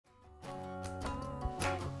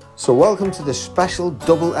So welcome to this special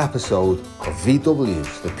double episode of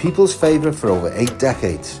VWs, the people's favourite for over 8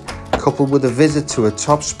 decades, coupled with a visit to a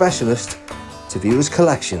top specialist to view his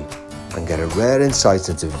collection and get a rare insight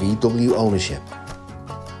into VW ownership.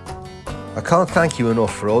 I can't thank you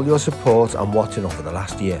enough for all your support and watching over the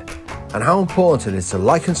last year, and how important it is to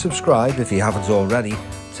like and subscribe if you haven't already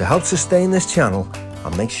to help sustain this channel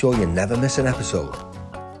and make sure you never miss an episode.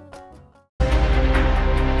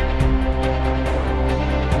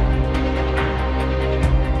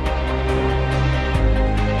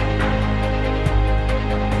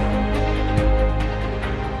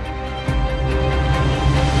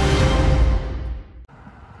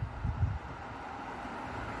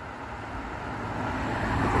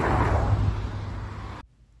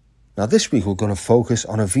 Now this week we're going to focus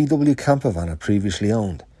on a VW Campervan I previously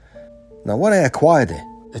owned. Now when I acquired it,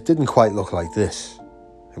 it didn't quite look like this.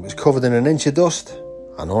 It was covered in an inch of dust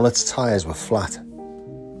and all its tyres were flat.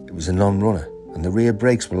 It was a non-runner and the rear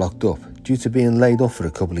brakes were locked up due to being laid up for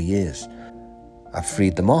a couple of years. I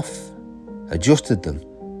freed them off, adjusted them,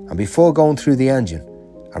 and before going through the engine,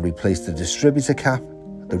 I replaced the distributor cap,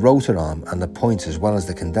 the rotor arm and the points as well as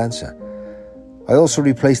the condenser. I also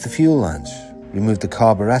replaced the fuel lines, removed the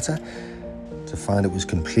carburettor to find it was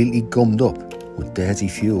completely gummed up with dirty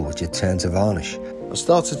fuel which had turned to varnish. I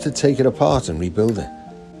started to take it apart and rebuild it,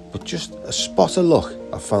 but just a spot of luck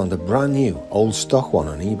I found a brand new old stock one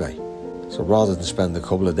on eBay. So rather than spend a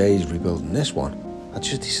couple of days rebuilding this one, I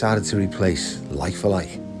just decided to replace like for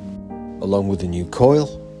like, along with a new coil,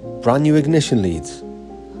 brand new ignition leads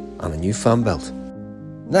and a new fan belt.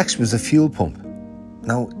 Next was the fuel pump.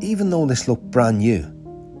 Now even though this looked brand new,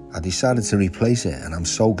 I decided to replace it and I'm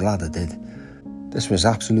so glad I did. This was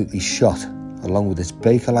absolutely shot, along with its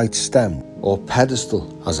Bakelite stem, or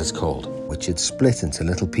pedestal as it's called, which had split into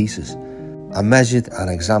little pieces. I measured and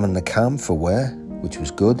examined the cam for wear, which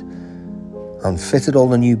was good, and fitted all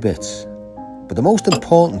the new bits. But the most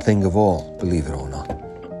important thing of all, believe it or not,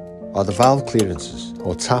 are the valve clearances,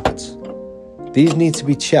 or tappets. These need to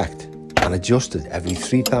be checked and adjusted every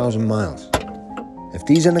 3,000 miles. If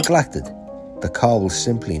these are neglected, the car will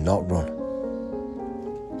simply not run.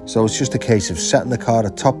 So it's just a case of setting the car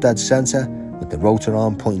at top dead centre with the rotor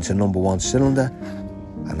arm pointing to number 1 cylinder,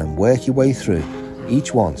 and then work your way through,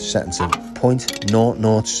 each one setting to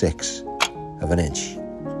 0.006 of an inch.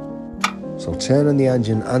 So turning the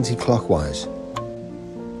engine anti-clockwise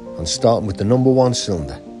and starting with the number 1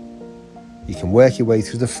 cylinder, you can work your way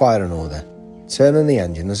through the firing order, turning the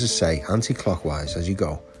engine, as I say, anti-clockwise as you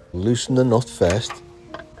go. Loosen the nut first,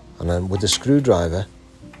 and then with the screwdriver,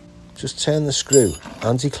 just turn the screw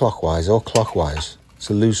anti-clockwise or clockwise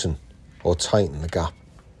to loosen or tighten the gap.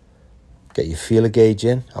 Get your feeler gauge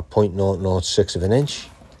in at 0.006 of an inch,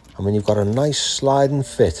 and when you've got a nice sliding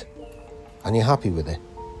fit and you're happy with it,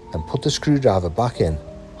 then put the screwdriver back in,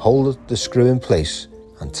 hold the screw in place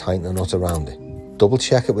and tighten the nut around it. Double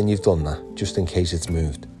check it when you've done that, just in case it's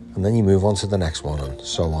moved, and then you move on to the next one and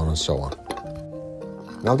so on and so on.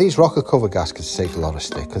 Now these rocker cover gaskets take a lot of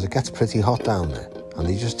stick because it gets pretty hot down there and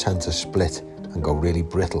they just tend to split and go really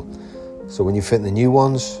brittle. So when you fit the new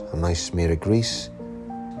ones, a nice smear of grease,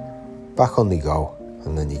 back on they go,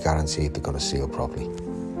 and then you're guaranteed they're going to seal properly.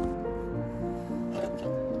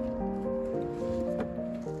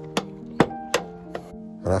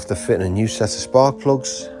 And after fitting a new set of spark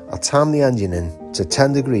plugs, I timed the engine in to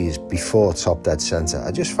 10 degrees before top dead centre.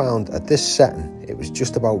 I just found at this setting it was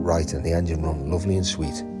just about right and the engine run lovely and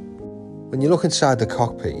sweet. When you look inside the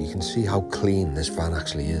cockpit, you can see how clean this van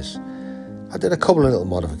actually is. I did a couple of little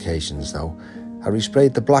modifications though. I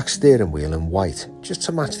resprayed the black steering wheel in white just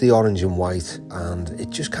to match the orange and white, and it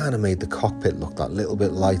just kind of made the cockpit look that little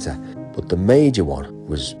bit lighter. But the major one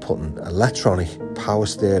was putting electronic power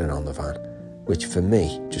steering on the van, which for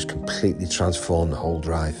me just completely transformed the whole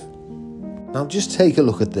drive. Now just take a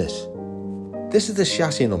look at this. This is the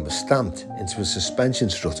chassis number stamped into a suspension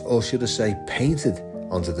strut, or should I say painted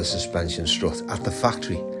onto the suspension strut at the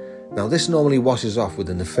factory. Now this normally washes off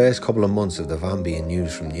within the first couple of months of the van being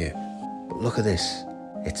used from new. But look at this,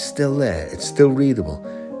 it's still there, it's still readable,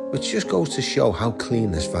 which just goes to show how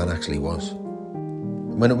clean this van actually was.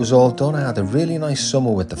 When it was all done, I had a really nice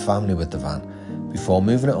summer with the family with the van before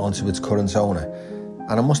moving it on to its current owner,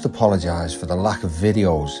 and I must apologise for the lack of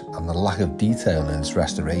videos and the lack of detail in its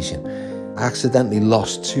restoration. I accidentally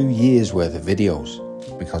lost 2 years worth of videos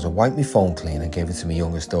because I wiped my phone clean and gave it to my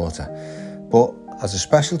youngest daughter. But as a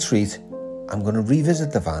special treat, I'm going to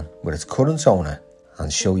revisit the van with its current owner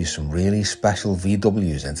and show you some really special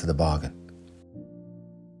VWs into the bargain.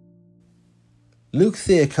 Luke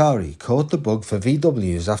Theochari caught the bug for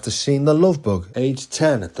VWs after seeing The Love Bug aged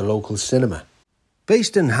 10 at the local cinema.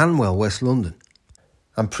 Based in Hanwell, West London,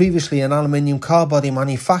 and previously an aluminium car body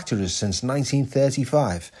manufacturer since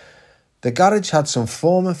 1935, the garage had some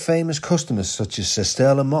former famous customers such as Sir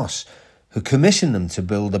Sterling Moss, who commissioned them to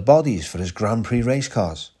build the bodies for his Grand Prix race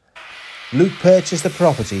cars. Luke purchased the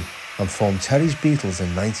property and formed Terry's Beetles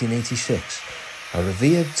in 1986, a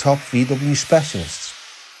revered top VW specialist,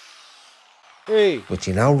 which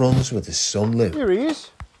he now runs with his son Luke. Here he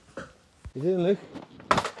is. You doing, Luke?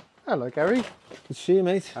 Hello, Gary. Good to see you,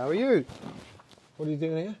 mate. How are you? What are you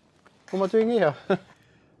doing here? What am I doing here? Oh,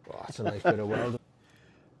 that's a nice bit of welding.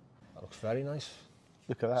 That looks very nice.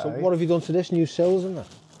 Look at that. So what have you done to this? New sills and that?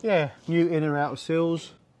 Yeah, new in and outer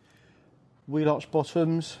sills, wheel arch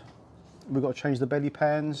bottoms. We've got to change the belly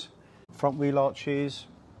pans, front wheel arches,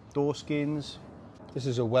 door skins. This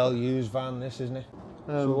is a well-used van, this, isn't it?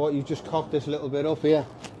 So what, you've just cocked this little bit up here?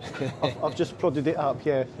 I've just plodded it up,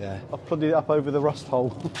 yeah. I've plodded it up over the rust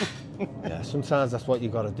hole. Yeah, sometimes that's what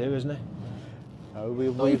you've got to do, isn't it? No,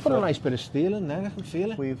 You put a nice bit of steel in there, I can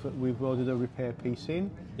feel it. We've welded a repair piece in.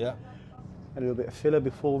 Yeah. A little bit of filler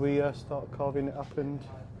before we start carving it up and,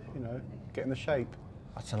 you know, getting the shape.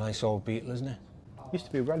 That's a nice old Beetle, isn't it? Used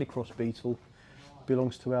to be a rallycross Beetle.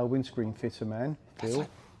 Belongs to our windscreen fitter man, That's Bill. like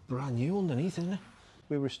brand new underneath, isn't it?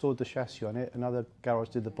 We restored the chassis on it, another garage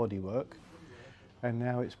did the body work, and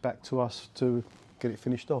now it's back to us to get it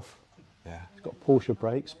finished off. Yeah. It's got Porsche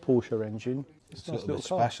brakes, Porsche engine. It's a little bit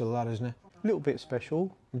special, that, isn't it? A little bit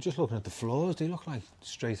special. I'm just looking at the floors, they look like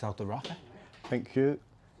straight out the rocket. Thank you.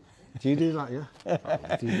 Do you do that, yeah? Oh,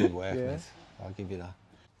 you do good work, Yeah. mate. I'll give you that.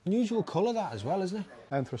 Unusual colour, that, as well, isn't it?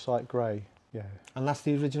 Anthracite grey, yeah. And that's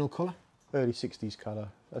the original colour? Early 60s colour.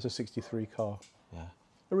 That's a 63 car. Yeah.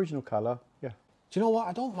 Original colour, yeah. Do you know what?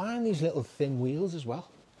 I don't mind these little thin wheels as well.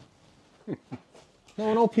 No,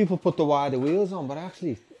 I know people put the wider wheels on, but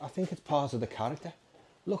actually, I think it's part of the character.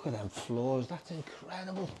 Look at them floors, that's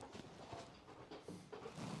incredible.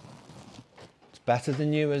 It's better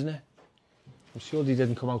than new, isn't it? I'm sure they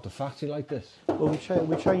didn't come out the factory like this. Well,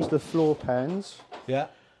 we changed the floor pans. Yeah.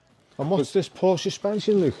 And what's this Porsche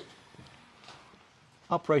suspension, Luke?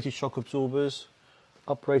 Uprated shock absorbers,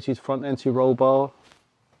 uprated front anti-roll bar,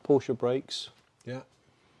 Porsche brakes. Yeah.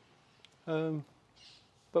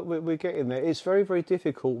 But we're getting there. It's very, very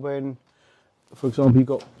difficult when, for example, you've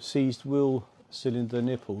got seized wheel cylinder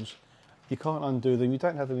nipples. You can't undo them. You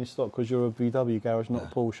don't have them in stock because you're a VW garage, not a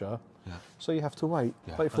Porsche. Yeah. So you have to wait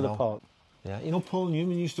for the part. Yeah, you know, Paul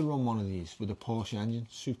Newman used to run one of these with a Porsche engine,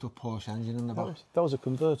 souped up Porsche engine in the back. That was a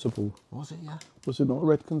convertible. Was it, yeah? Was it not a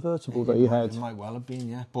red convertible that he had? It might well have been,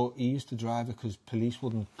 yeah. But he used to drive it because police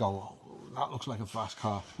wouldn't go, oh, that looks like a fast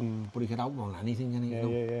car. But he could outrun anything in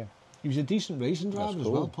it, Yeah. He was a decent racing driver That's as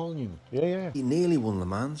cool. well, Paul Newman. Yeah. He nearly won Le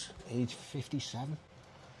Mans, age 57.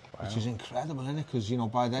 Which is incredible, isn't it? Because, you know,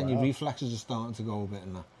 by then your reflexes are starting to go a bit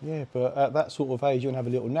and that. Yeah, but at that sort of age, you want to have a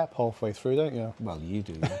little nap halfway through, don't you? Well, you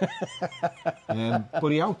do, yeah. But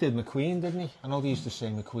he outdid McQueen, didn't he? I know they used to say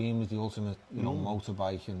McQueen was the ultimate, you know,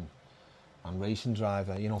 motorbike and racing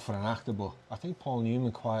driver, you know, for an actor, but I think Paul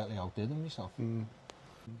Newman quietly outdid him himself. You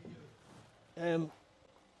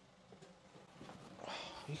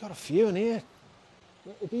got a few in here.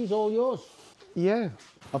 Are these all yours? Yeah.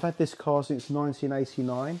 I've had this car since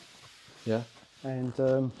 1989. Yeah.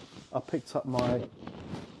 And I picked up my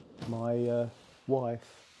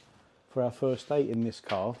wife for our first date in this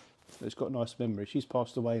car. It's got nice memories. She's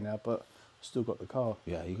passed away now, but still got the car.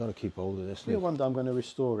 Yeah, you got to keep hold of this. Yeah, one day I'm going to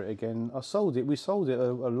restore it again. We sold it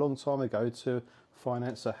a long time ago to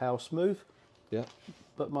finance a house move. Yeah.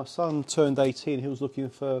 But my son turned 18. He was looking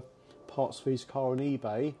for parts for his car on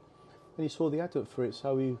eBay, and he saw the advert for it,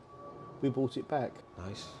 so we bought it back.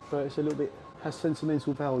 Nice. But it's a little bit, has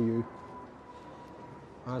sentimental value.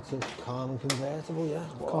 That's a Carman convertible, yeah.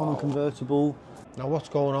 Carman convertible. Now what's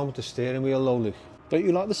going on with the steering wheel, though, Luke? Don't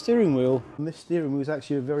you like the steering wheel? And this steering wheel is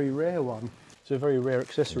actually a very rare one. It's a very rare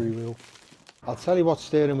accessory wheel. I'll tell you what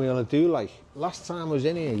steering wheel I do like. Last time I was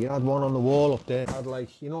in here, you had one on the wall up there. It had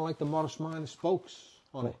like, you know, like the Morris Minor spokes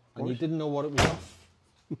on it, and you didn't know what it was off.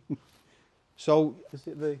 So Is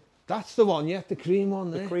it that's the one, yeah, the cream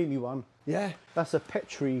one there. the creamy one? Yeah. That's a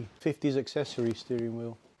Petri 50s accessory steering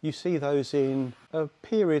wheel. You see those in a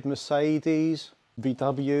period Mercedes,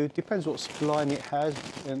 VW, depends what spline it has,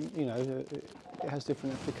 and you know, it has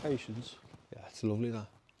different applications. Yeah, it's lovely, that.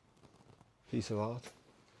 Piece of art.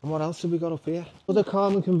 And what else have we got up here? Another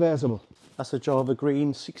Carman convertible. That's a Java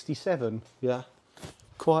Green 67. Yeah.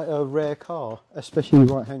 Quite a rare car, especially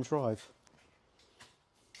right-hand drive.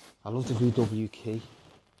 I love the VW key.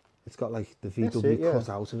 It's got like the VW cut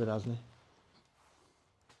out of it, hasn't it?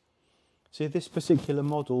 See, this particular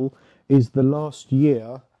model is the last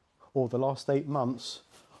year or the last 8 months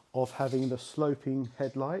of having the sloping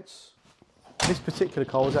headlights. This particular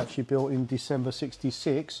car was actually built in December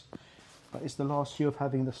 66, but it's the last year of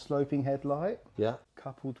having the sloping headlight. Yeah.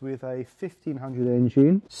 Coupled with a 1500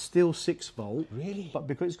 engine, still 6 volt. Really? But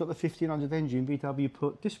because it's got the 1500 engine, VW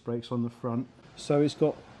put disc brakes on the front. So it's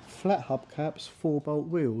got flat hubcaps, 4 bolt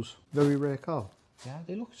wheels. Very rare car. Yeah,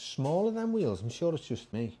 they look smaller than wheels. I'm sure it's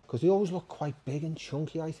just me. Because they always look quite big and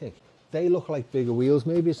chunky, I think. They look like bigger wheels.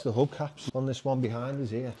 Maybe it's the hubcaps on this one behind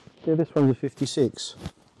us here. Yeah, this one's a 56.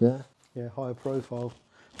 Yeah. Yeah, higher profile.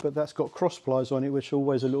 But that's got cross plies on it, which are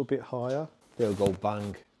always a little bit higher. They'll go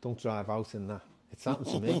bang. Don't drive out in that. It's happened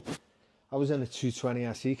to me. I was in a 220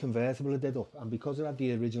 SE convertible I did up, and because it had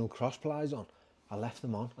the original cross plies on, I left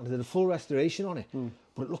them on. And I did a full restoration on it.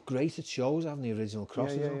 But it looked great. It shows having the original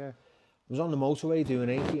crosses on. I was on the motorway doing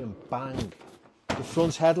 80 and bang. The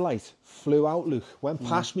front headlight flew out, Luke. Went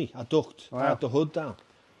past me. I ducked. Wow. I had the hood down.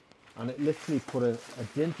 And it literally put a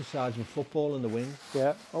dint the size of a football in the wing.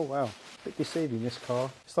 Yeah. Oh, wow. A bit deceiving, this car.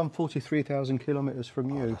 It's done 43,000 kilometres from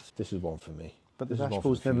you. This is one for me. But the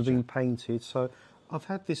dashboard's never been painted. So I've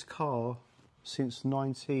had this car since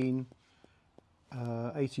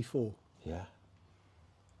 1984. Yeah.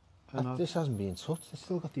 And this hasn't been touched. It's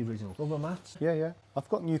still got the original rubber mats. Yeah, yeah. I've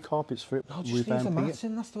got new carpets for it. No, just leave the mats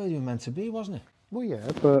in. That's the way they were meant to be, wasn't it? Well, yeah,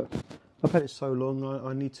 but I've had it so long,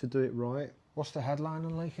 I need to do it right. What's the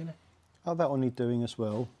headlining like in it? Oh, that one need doing as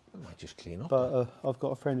well. I might just clean up. But I've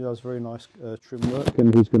got a friend who does very nice trim work,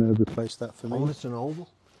 and he's going to replace that for me. Oh, it's an oval?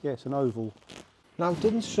 Yeah, it's an oval. Now,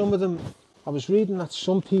 didn't some of them... I was reading that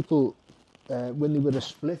some people, when they were a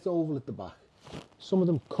split oval at the back, some of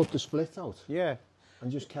them cut the split out. Yeah.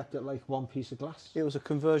 And just kept it like one piece of glass. It was a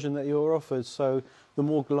conversion that you were offered, so the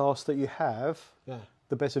more glass that you have,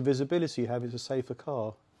 the better visibility you have. It's a safer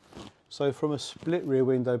car. So from a split rear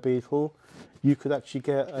window Beetle, you could actually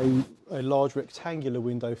get a large rectangular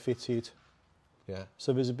window fitted. Yeah.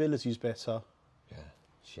 So visibility's better. Yeah,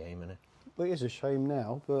 shame, innit? Well, it is a shame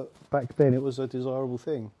now, but back then it was a desirable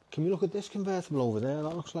thing. Can we look at this convertible over there?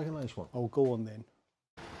 That looks like a nice one. Oh, go on then.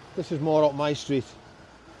 This is more up my street.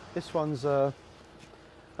 This one's a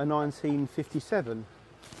 1957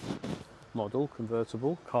 model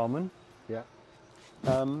convertible, Carmen. Yeah.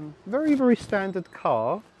 Very, very standard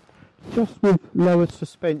car, just with lowered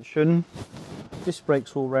suspension, disc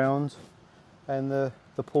brakes all round, and the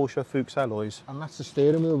Porsche Fuchs alloys. And that's the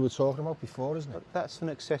steering wheel we were talking about before, isn't it? That's an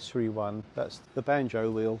accessory one. That's the banjo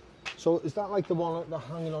wheel. So is that like the one that's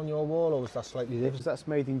hanging on your wall, or is that slightly different? That's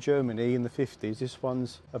made in Germany in the 50s. This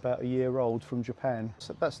one's about a year old from Japan.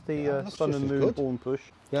 So that's the Sun and Moon Horn Push.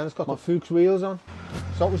 Yeah, and it's got the Fuchs wheels on.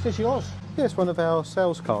 So was this yours? Yeah, it's one of our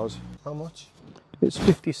sales cars. How much? It's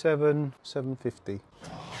 57,750.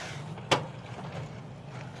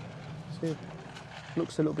 See,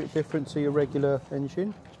 looks a little bit different to your regular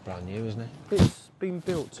engine. It's brand new, isn't it? It's been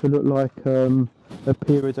built to look like a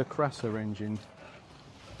Pirida Crasser engine.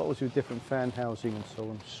 Obviously with different fan housing and so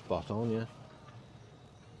on. Spot on, yeah.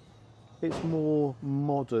 It's more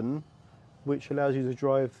modern, which allows you to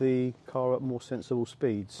drive the car at more sensible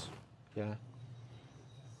speeds. Yeah.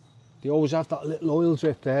 They always have that little oil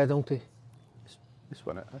drip there, don't they? This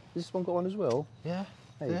one got one as well? Yeah.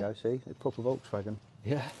 There you go, see? It's proper Volkswagen.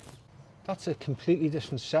 Yeah. That's a completely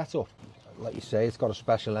different setup. Like you say, it's got a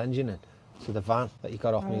special engine in. To the van that you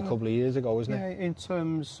got off me a couple of years ago, isn't it? Yeah, in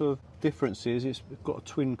terms of differences, it's got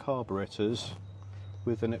twin carburetors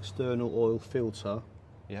with an external oil filter.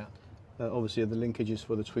 Yeah. Obviously the linkages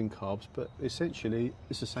for the twin carbs, but essentially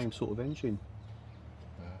it's the same sort of engine.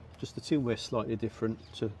 Yeah. Just the tin wear's slightly different,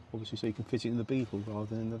 obviously so you can fit it in the Beetle rather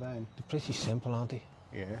than in the van. They're pretty simple, aren't they?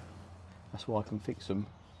 Yeah. That's why I can fix them.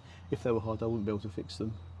 If they were hard, I wouldn't be able to fix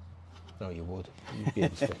them. No, you would. You'd be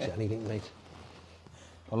able to fix anything, mate.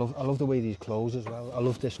 I love the way these close as well. I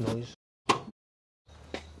love this noise.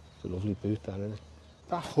 It's a lovely boot, that, isn't it?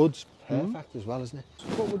 That hood's perfect as well, isn't it?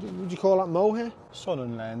 What would you call that mohair?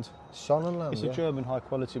 Sonnenland. Sonnenland, It's a German high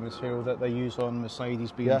quality material that they use on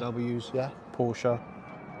Mercedes, BMWs, Porsche.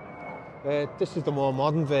 This is the more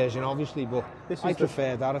modern version, obviously, but I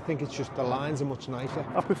prefer that. I think it's just the lines are much nicer.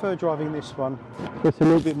 I prefer driving this one. It's a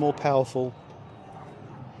little bit more powerful.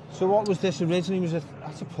 So what was this originally?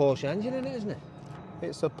 That's a Porsche engine in it, isn't it?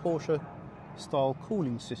 It's a Porsche style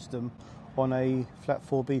cooling system on a flat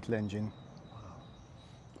 4 Beetle engine.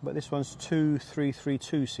 But this one's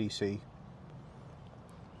 2332cc.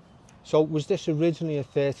 So was this originally a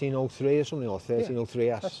 1303 or something, or 1303S?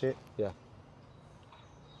 Yeah, that's it. Yeah.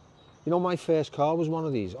 You know, my first car was one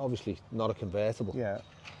of these, obviously not a convertible. Yeah.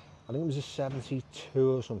 I think it was a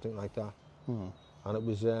 72 or something like that. And it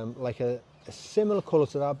was like a similar colour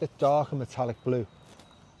to that, a bit darker metallic blue.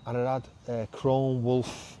 and it had chrome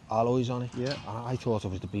wolf alloys on it. Yeah. I thought it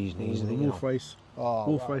was the bee's knees in it, Wolf race. Oh,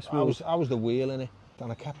 Wolf race wheels. I was the wheel in it.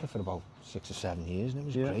 And I kept it for about 6 or 7 years, and it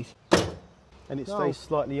was great. And it stays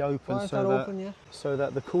slightly open, so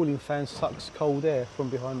that the cooling fan sucks cold air from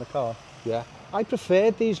behind the car. Yeah. I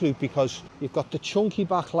preferred these, Luke, because you've got the chunky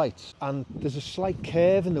backlights, and there's a slight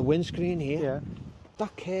curve in the windscreen here. Yeah.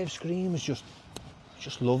 That curved screen was just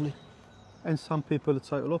lovely. And some people are the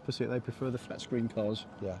total opposite. They prefer the flat screen cars.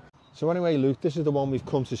 Yeah. So anyway, Luke, this is the one we've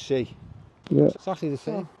come to see. Yeah. It's exactly the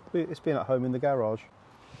same. It's been at home in the garage.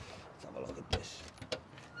 Let's have a look at this.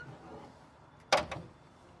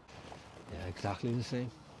 Yeah, exactly the same.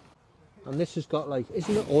 And this has got like,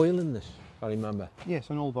 isn't it oil in this? I remember. Yes,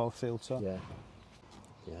 an all-bowl filter. Yeah.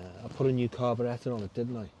 Yeah, I put a new carburettor on it,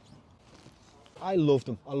 didn't I? I love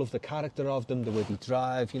them. I love the character of them, the way they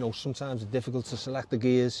drive. You know, sometimes it's difficult to select the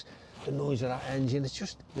gears, the noise of that engine. It's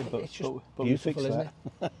just, beautiful, isn't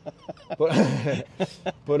it?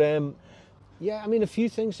 but yeah, I mean, a few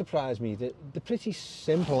things surprise me. They're pretty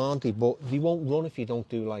simple, aren't they? But they won't run if you don't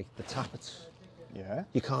do like the tappets. Yeah.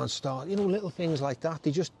 You can't start. You know, little things like that.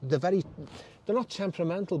 They're not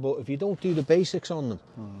temperamental, but if you don't do the basics on them,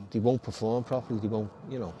 they won't perform properly. They won't,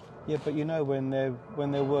 you know. Yeah, but you know when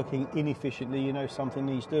they're working inefficiently, you know something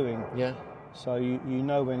needs doing. Yeah. So you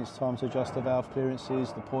know when it's time to adjust the valve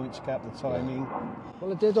clearances, the points cap, the timing. Yeah.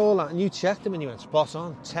 Well, I did all that, and you checked them, and you went spot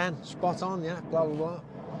on, 10, spot on, yeah, blah blah blah.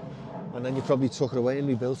 And then you probably took it away and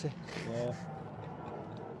rebuilt it. Yeah.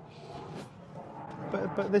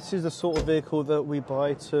 But this is the sort of vehicle that we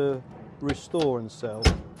buy to restore and sell.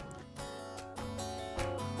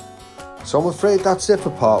 So I'm afraid that's it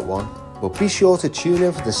for part 1. But be sure to tune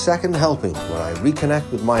in for the second helping when I reconnect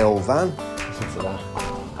with my old van. Listen to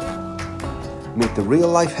that. Meet the real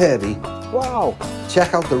life Herbie. Wow!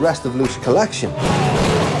 Check out the rest of Luke's collection.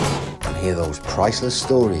 And hear those priceless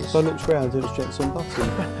stories. So I looked round and it's Jetson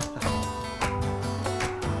button.